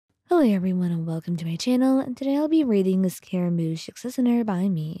Hello everyone and welcome to my channel, and today I'll be reading Scaramouche Listener by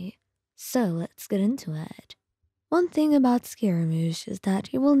me. So let's get into it. One thing about Scaramouche is that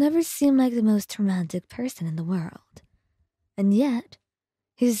he will never seem like the most romantic person in the world. And yet,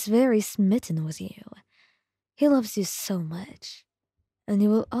 he's very smitten with you. He loves you so much. And he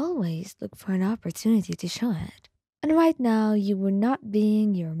will always look for an opportunity to show it. And right now, you were not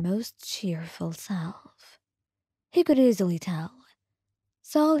being your most cheerful self. He could easily tell.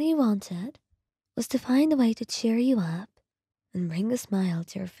 So all he wanted was to find a way to cheer you up and bring a smile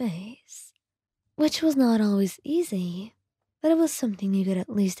to your face, which was not always easy, but it was something you could at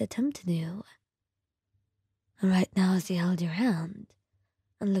least attempt to do. And right now, as he held your hand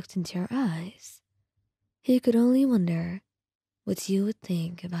and looked into your eyes, he could only wonder what you would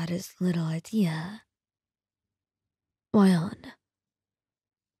think about his little idea. Why on?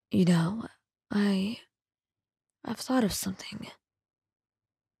 You know, I... I've thought of something.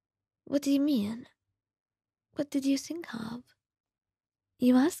 What do you mean? What did you think of?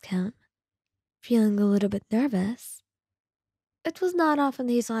 You asked him, feeling a little bit nervous. It was not often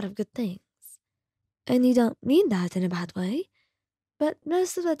he thought of good things. And you don't mean that in a bad way, but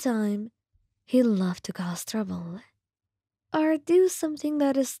most of the time, he loved to cause trouble. Or do something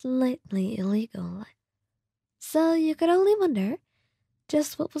that is slightly illegal. So you could only wonder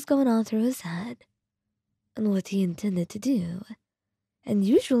just what was going on through his head and what he intended to do. And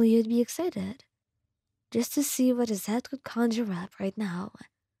usually you'd be excited just to see what his head could conjure up right now.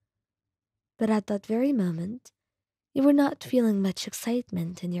 But at that very moment, you were not feeling much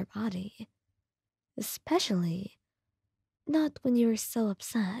excitement in your body. Especially not when you were so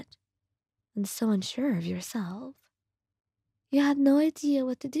upset and so unsure of yourself. You had no idea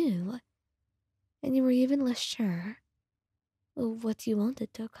what to do, and you were even less sure of what you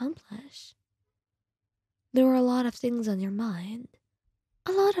wanted to accomplish. There were a lot of things on your mind,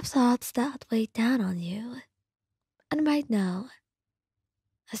 a lot of thoughts that weighed down on you. And right now,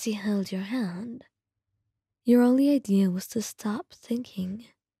 as he held your hand, your only idea was to stop thinking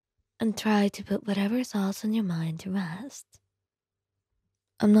and try to put whatever thoughts on your mind to rest.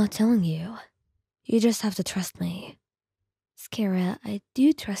 I'm not telling you. You just have to trust me. Skara, I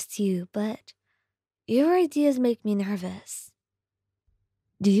do trust you, but your ideas make me nervous.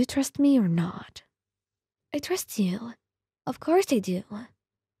 Do you trust me or not? I trust you. Of course I do.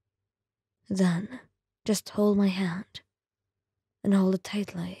 Then, just hold my hand and hold it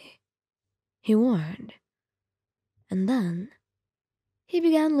tightly, he warned. And then, he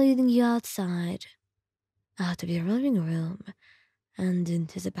began leading you outside, out of your living room, and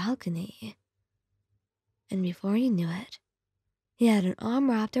into the balcony. And before you knew it, he had an arm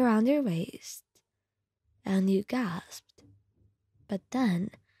wrapped around your waist, and you gasped. But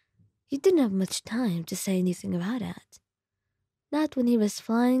then, you didn't have much time to say anything about it. Not when he was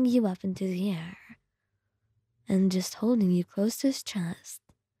flying you up into the air, and just holding you close to his chest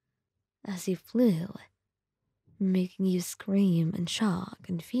as he flew, making you scream in shock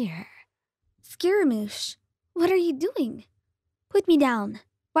and fear. Scaramouche, what are you doing? Put me down,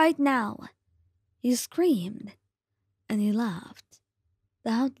 right now. You screamed, and he laughed,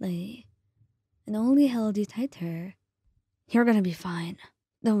 loudly, and only held you tighter. You're gonna be fine.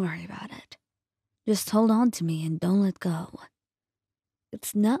 Don't worry about it. Just hold on to me and don't let go.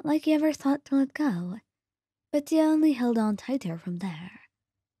 It's not like you ever thought to let go, but you only held on tighter from there,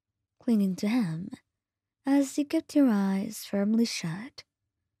 clinging to him as you kept your eyes firmly shut.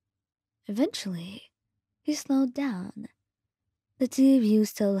 Eventually, he slowed down, the two of you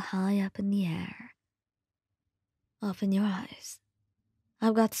still high up in the air. Open your eyes.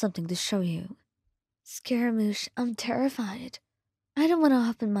 I've got something to show you. Scaramouche, I'm terrified. I don't want to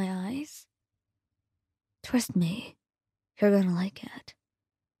open my eyes. Trust me, you're gonna like it.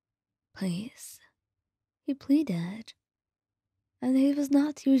 Please, he pleaded. And he was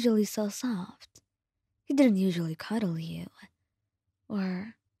not usually so soft. He didn't usually cuddle you,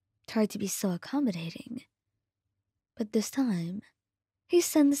 or try to be so accommodating. But this time, he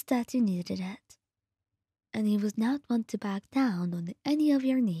sensed that you needed it, and he was not one to back down on any of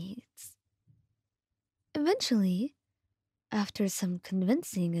your needs. Eventually, after some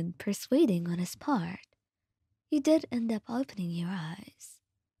convincing and persuading on his part, you did end up opening your eyes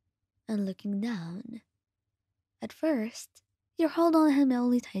and looking down. At first, your hold on him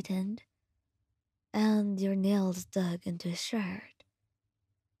only tightened, and your nails dug into his shirt.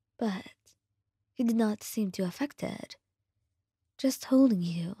 But he did not seem too affected, just holding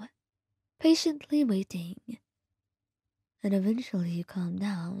you, patiently waiting. And eventually you calmed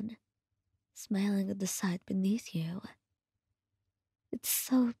down, smiling at the sight beneath you. It's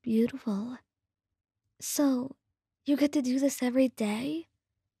so beautiful. So, you get to do this every day?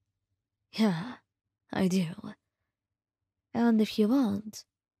 Yeah, I do. And if you want,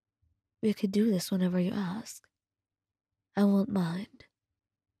 we could do this whenever you ask. I won't mind.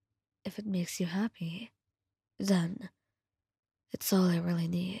 If it makes you happy, then it's all I really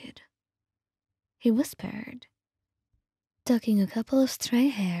need. He whispered, tucking a couple of stray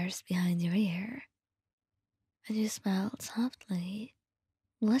hairs behind your ear. And you smiled softly,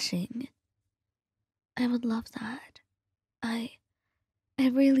 blushing. I would love that. I I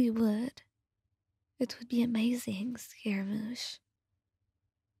really would. It would be amazing, Scaramouche.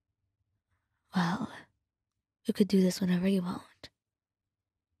 Well, we could do this whenever you want.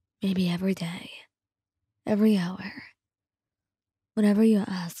 Maybe every day, every hour. Whenever you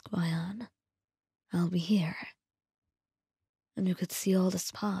ask, Ryan, I'll be here. And you could see all the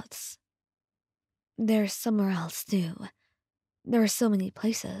spots. There's somewhere else too. There are so many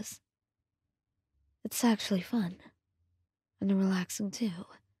places. It's actually fun. And relaxing too.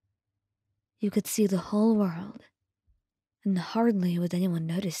 You could see the whole world. And hardly would anyone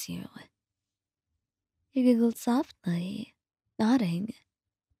notice you. You giggled softly, nodding.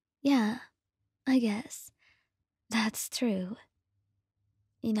 Yeah, I guess. That's true.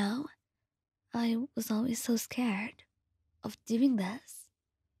 You know, I was always so scared of doing this.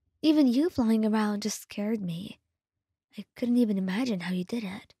 Even you flying around just scared me. I couldn't even imagine how you did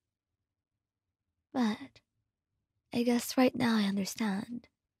it. But I guess right now I understand.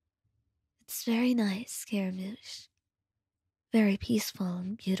 It's very nice, Scaramouche. Very peaceful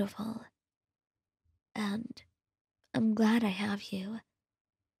and beautiful. And I'm glad I have you.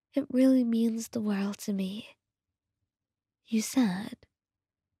 It really means the world to me. You said,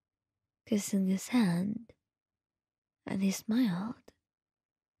 kissing his hand, and he smiled,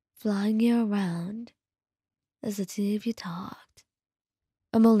 flying you around as the two of you talked.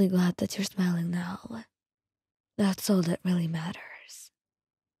 I'm only glad that you're smiling now. That's all that really matters.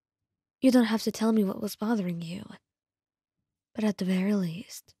 You don't have to tell me what was bothering you, but at the very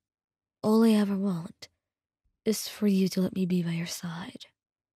least, all I ever want is for you to let me be by your side,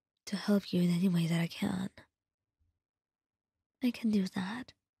 to help you in any way that I can. I can do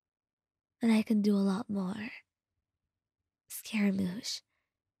that, and I can do a lot more. Scaramouche,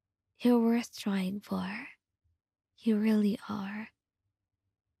 you're worth trying for. You really are.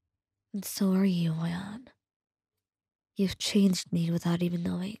 And so are you, Ryan. You've changed me without even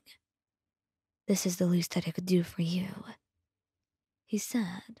knowing. This is the least that I could do for you, he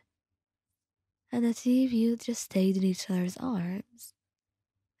said. And the two of you just stayed in each other's arms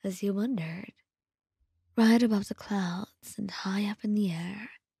as you wondered, right above the clouds and high up in the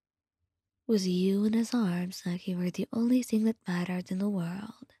air, with you in his arms like you were the only thing that mattered in the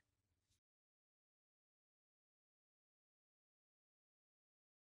world.